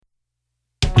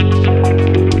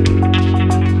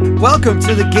Welcome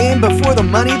to the Game Before the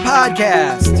Money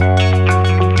podcast,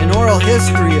 an oral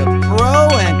history of pro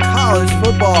and college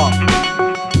football.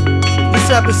 This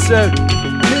episode,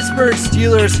 Pittsburgh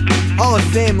Steelers Hall of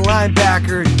Fame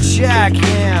linebacker Jack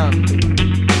Ham.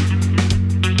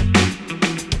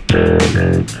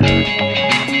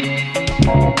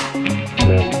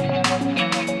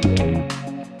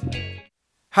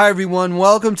 Hi everyone,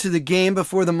 welcome to the Game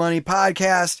Before the Money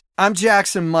podcast. I'm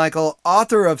Jackson Michael,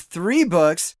 author of 3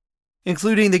 books,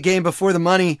 including The Game Before the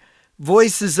Money,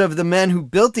 Voices of the Men Who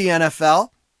Built the NFL,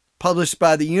 published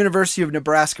by the University of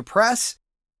Nebraska Press,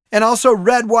 and also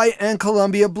Red, White, and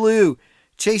Columbia Blue,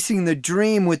 Chasing the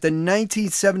Dream with the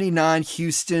 1979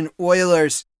 Houston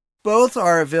Oilers. Both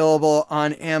are available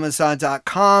on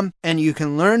Amazon.com, and you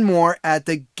can learn more at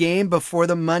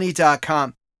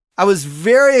thegamebeforethemoney.com. I was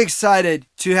very excited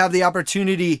to have the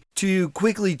opportunity to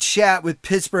quickly chat with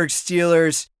Pittsburgh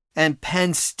Steelers and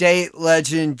Penn State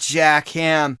legend Jack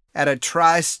Ham at a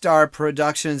TriStar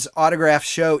Productions autograph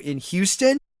show in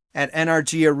Houston at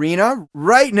NRG Arena,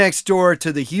 right next door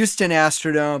to the Houston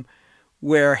Astrodome,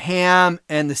 where Ham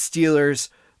and the Steelers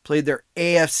played their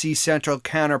AFC Central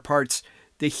counterparts,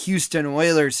 the Houston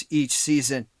Oilers, each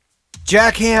season.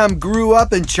 Jack Ham grew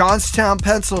up in Johnstown,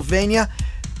 Pennsylvania.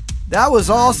 That was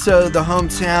also the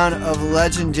hometown of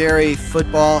legendary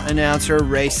football announcer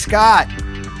Ray Scott.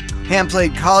 Ham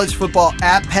played college football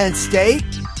at Penn State.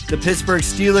 The Pittsburgh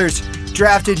Steelers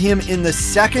drafted him in the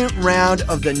second round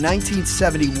of the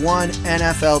 1971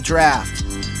 NFL Draft.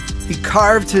 He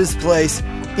carved his place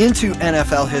into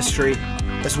NFL history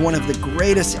as one of the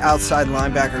greatest outside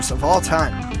linebackers of all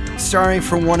time, starring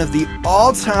for one of the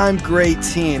all-time great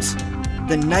teams,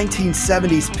 the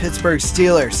 1970s Pittsburgh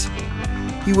Steelers.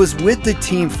 He was with the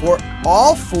team for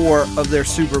all 4 of their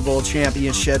Super Bowl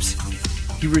championships.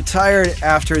 He retired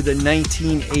after the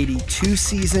 1982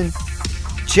 season.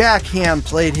 Jack Ham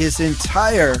played his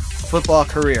entire football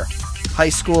career, high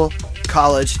school,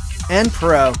 college, and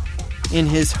pro, in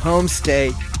his home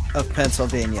state of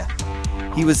Pennsylvania.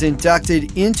 He was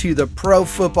inducted into the Pro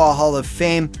Football Hall of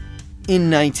Fame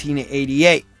in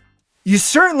 1988. You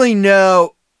certainly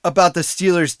know about the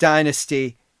Steelers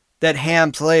dynasty that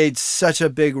Ham played such a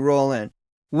big role in.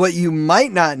 What you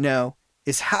might not know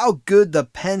is how good the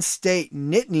Penn State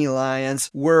Nittany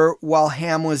Lions were while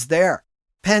Ham was there.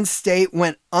 Penn State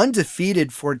went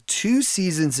undefeated for 2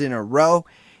 seasons in a row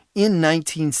in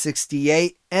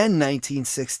 1968 and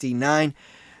 1969.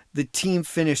 The team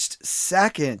finished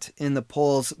second in the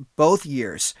polls both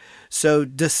years. So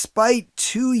despite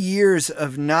 2 years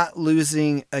of not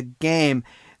losing a game,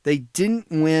 they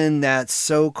didn't win that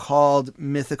so-called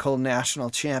mythical national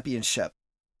championship.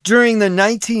 During the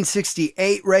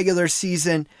 1968 regular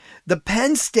season, the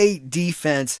Penn State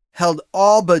defense held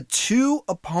all but 2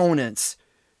 opponents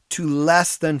to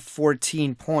less than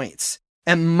 14 points,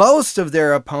 and most of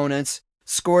their opponents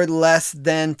scored less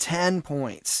than 10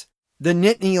 points. The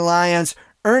Nittany Lions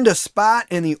earned a spot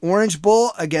in the Orange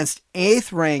Bowl against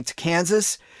 8th-ranked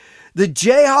Kansas. The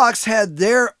Jayhawks had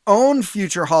their own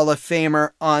future Hall of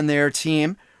Famer on their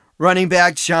team, running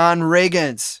back John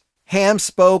Riggins. Ham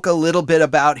spoke a little bit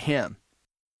about him.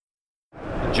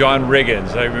 John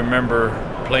Riggins, I remember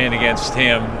playing against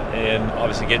him and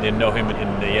obviously getting to know him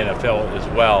in the NFL as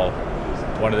well.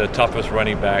 One of the toughest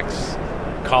running backs,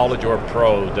 college or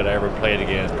pro, that I ever played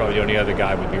against. Probably the only other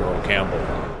guy would be Earl Campbell.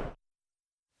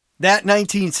 That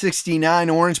 1969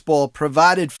 Orange Bowl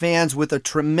provided fans with a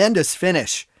tremendous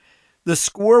finish. The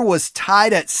score was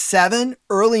tied at 7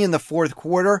 early in the 4th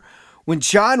quarter when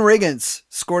John Riggins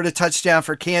scored a touchdown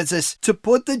for Kansas to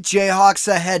put the Jayhawks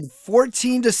ahead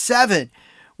 14-7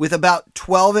 with about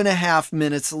 12 and a half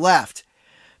minutes left.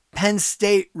 Penn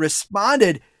State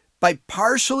responded by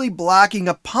partially blocking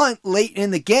a punt late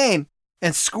in the game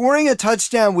and scoring a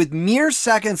touchdown with mere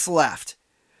seconds left.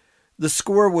 The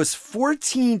score was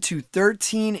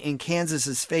 14-13 in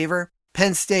Kansas's favor.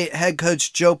 Penn State head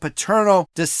coach Joe Paterno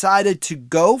decided to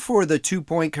go for the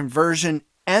 2-point conversion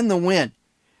and the win.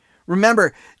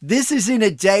 Remember, this is in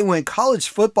a day when college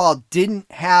football didn't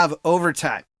have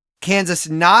overtime. Kansas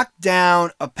knocked down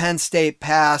a Penn State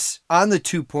pass on the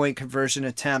 2-point conversion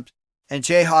attempt, and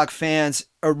Jayhawk fans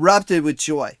erupted with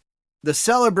joy. The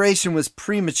celebration was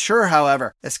premature,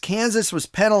 however, as Kansas was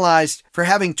penalized for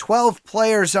having 12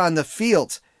 players on the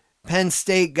field. Penn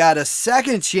State got a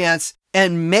second chance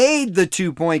and made the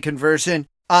 2-point conversion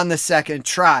on the second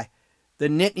try. The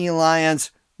Nittany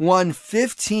Lions won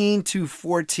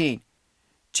 15-14.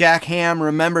 Jack Ham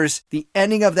remembers the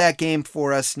ending of that game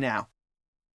for us now.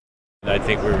 I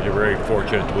think we were very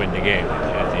fortunate to win the game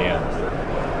at the end.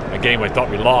 A game I thought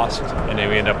we lost, and then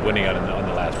we ended up winning on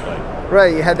the last play.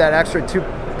 Right, you had that extra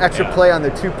extra play on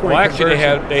the 2-point Well, actually,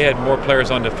 conversion. they had more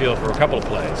players on the field for a couple of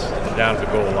plays down at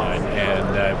the goal line,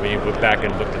 and we went back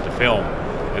and looked at the film,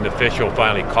 and the official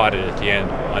finally caught it at the end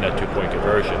on that 2-point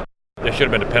conversion. There should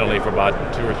have been a penalty for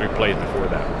about 2 or 3 plays before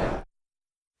that.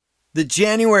 The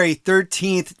January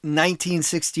 13th,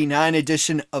 1969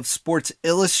 edition of Sports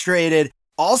Illustrated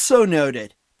also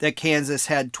noted that Kansas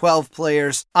had 12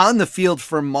 players on the field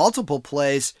for multiple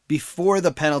plays before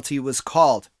the penalty was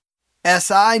called.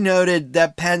 SI noted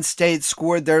that Penn State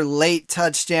scored their late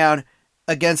touchdown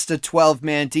against a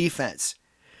 12-man defense.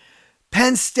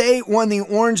 Penn State won the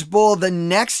Orange Bowl the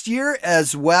next year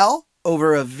as well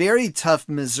over a very tough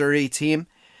Missouri team.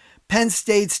 Penn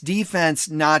State's defense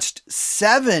notched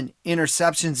 7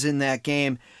 interceptions in that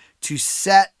game to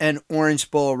set an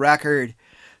Orange Bowl record.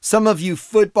 Some of you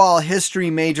football history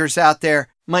majors out there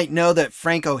might know that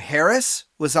Franco Harris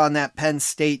was on that Penn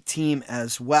State team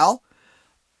as well.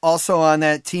 Also on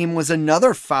that team was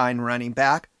another fine running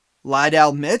back,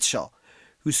 Lydell Mitchell,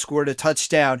 who scored a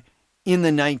touchdown in the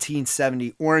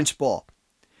 1970 Orange Bowl.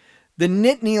 The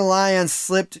Nittany Lions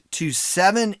slipped to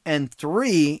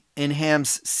 7-3 in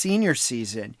Ham's senior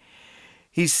season.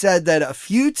 He said that a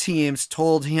few teams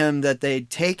told him that they'd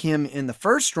take him in the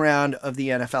first round of the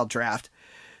NFL draft.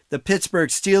 The Pittsburgh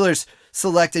Steelers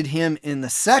selected him in the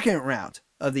second round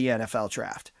of the NFL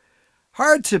draft.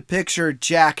 Hard to picture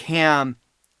Jack Ham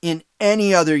in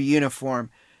any other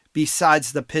uniform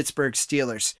besides the Pittsburgh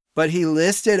Steelers, but he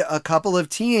listed a couple of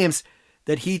teams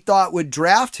that he thought would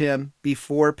draft him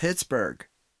before Pittsburgh.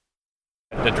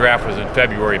 The draft was in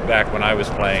February back when I was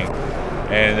playing,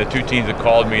 and the 2 teams that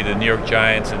called me, the New York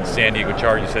Giants and San Diego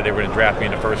Chargers, said they were going to draft me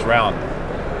in the first round.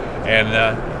 And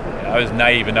I was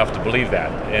naive enough to believe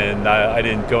that, and I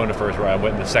didn't go in the first round. I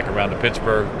went in the second round to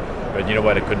Pittsburgh, but you know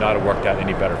what? It could not have worked out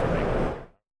any better for me.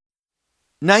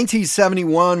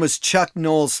 1971 was Chuck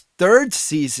Noll's 3rd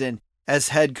season as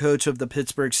head coach of the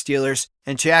Pittsburgh Steelers,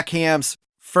 and Jack Ham's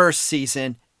first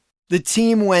season. The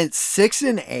team went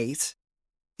 6-8.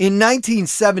 In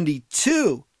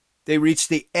 1972, they reached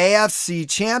the AFC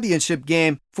Championship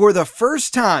game for the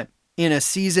first time in a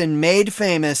season made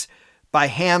famous by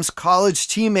Ham's college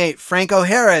teammate Franco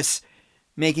Harris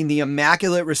making the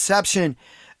immaculate reception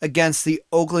against the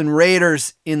Oakland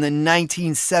Raiders in the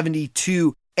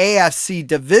 1972 AFC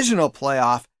Divisional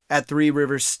Playoff at Three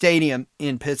Rivers Stadium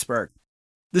in Pittsburgh.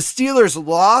 The Steelers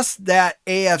lost that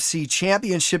AFC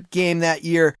Championship game that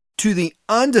year to the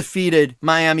undefeated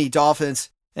Miami Dolphins.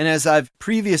 And as I've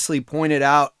previously pointed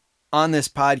out on this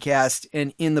podcast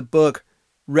and in the book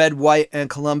Red, White, and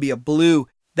Columbia Blue,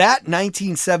 that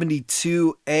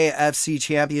 1972 AFC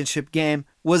Championship game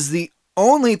was the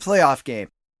only playoff game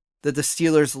that the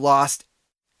Steelers lost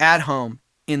at home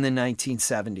in the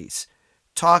 1970s.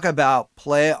 Talk about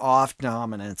playoff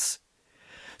dominance.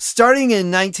 Starting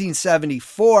in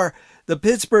 1974, the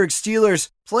Pittsburgh Steelers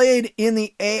played in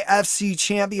the AFC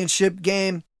Championship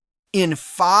game in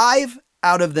 5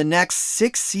 out of the next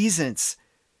 6 seasons.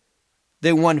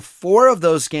 They won 4 of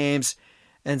those games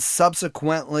and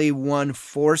subsequently won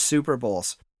 4 Super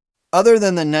Bowls. Other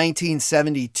than the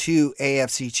 1972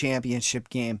 AFC Championship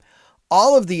game,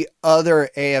 all of the other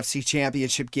AFC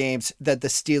Championship games that the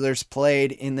Steelers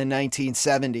played in the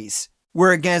 1970s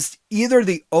were against either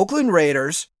the Oakland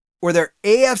Raiders or their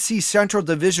AFC Central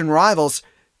Division rivals,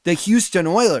 the Houston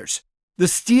Oilers. The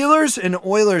Steelers and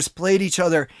Oilers played each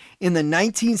other in the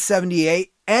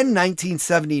 1978 and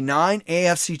 1979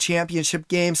 AFC Championship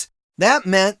games. That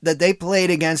meant that they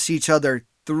played against each other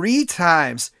 3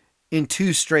 times in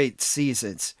 2 straight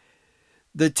seasons.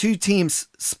 The 2 teams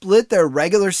split their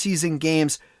regular season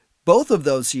games both of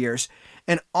those years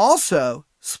and also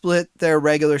split their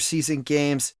regular season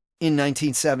games in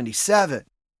 1977.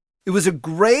 It was a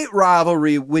great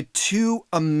rivalry with 2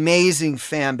 amazing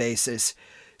fan bases.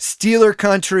 Steeler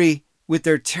Country with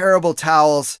their terrible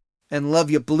towels and Love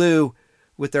You Blue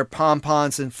with their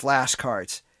pom-poms and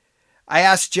flashcards. I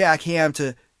asked Jack Ham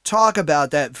to talk about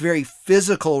that very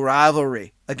physical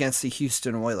rivalry against the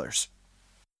Houston Oilers.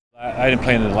 I didn't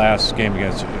play in the last game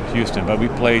against Houston, but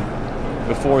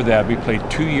before that, we played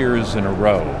 2 years in a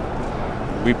row.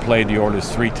 We played the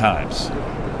Oilers 3 times.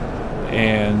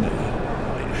 And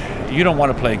you don't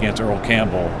want to play against Earl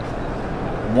Campbell.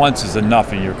 Once is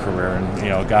enough in your career.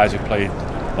 And, guys who played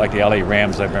like the LA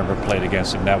Rams, I remember played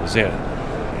against them, that was it.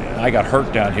 I got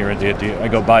hurt down here. I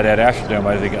go by that Astrodome.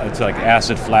 I think it's like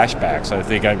acid flashbacks. I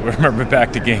think I remember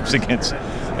back to games against,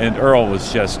 and Earl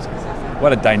was just,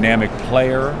 what a dynamic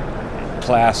player,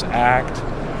 class act,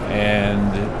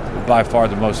 and by far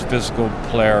the most physical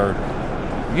player.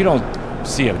 You don't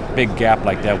see a big gap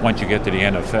like that once you get to the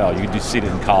NFL. You do see it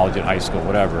in college and high school,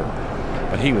 whatever.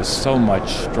 but he was so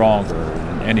much stronger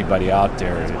than anybody out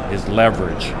there. His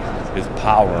leverage, his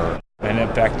power. And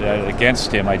in fact,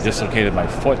 against him, I dislocated my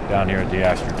foot down here at the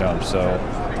Astrodome. So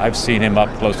I've seen him up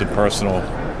close and personal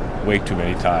way too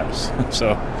many times.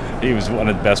 So he was one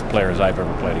of the best players I've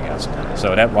ever played against.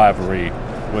 So that rivalry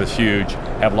was huge.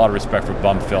 Have a lot of respect for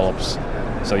Bum Phillips.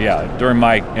 So yeah, during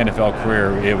my NFL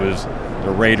career, it was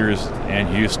the Raiders and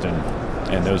Houston,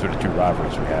 and those were the two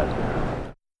rivalries we had.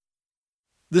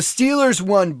 The Steelers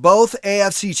won both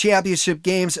AFC Championship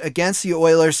games against the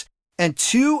Oilers and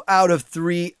 2 out of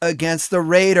 3 against the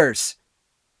Raiders.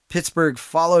 Pittsburgh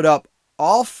followed up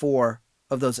all 4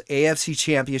 of those AFC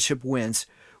Championship wins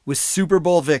with Super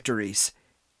Bowl victories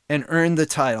and earned the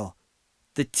title,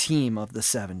 the Team of the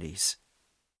 70s.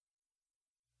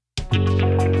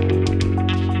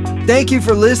 Thank you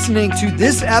for listening to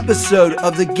this episode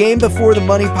of the Game Before the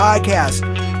Money podcast.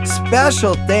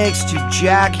 Special thanks to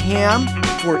Jack Ham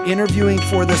for interviewing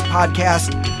for this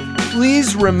podcast.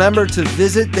 Please remember to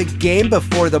visit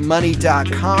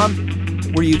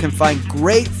thegamebeforethemoney.com, where you can find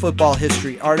great football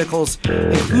history articles,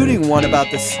 including one about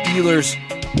the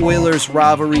Steelers-Oilers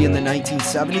rivalry in the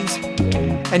 1970s.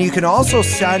 And you can also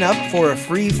sign up for a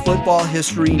free football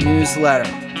history newsletter.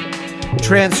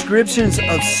 Transcriptions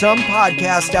of some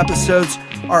podcast episodes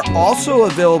are also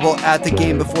available at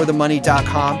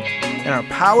thegamebeforethemoney.com and are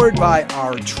powered by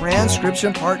our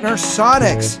transcription partner,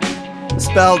 Sonix,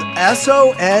 spelled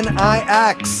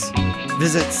S-O-N-I-X.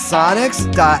 Visit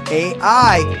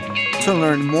sonix.ai to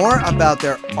learn more about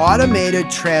their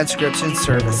automated transcription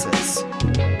services.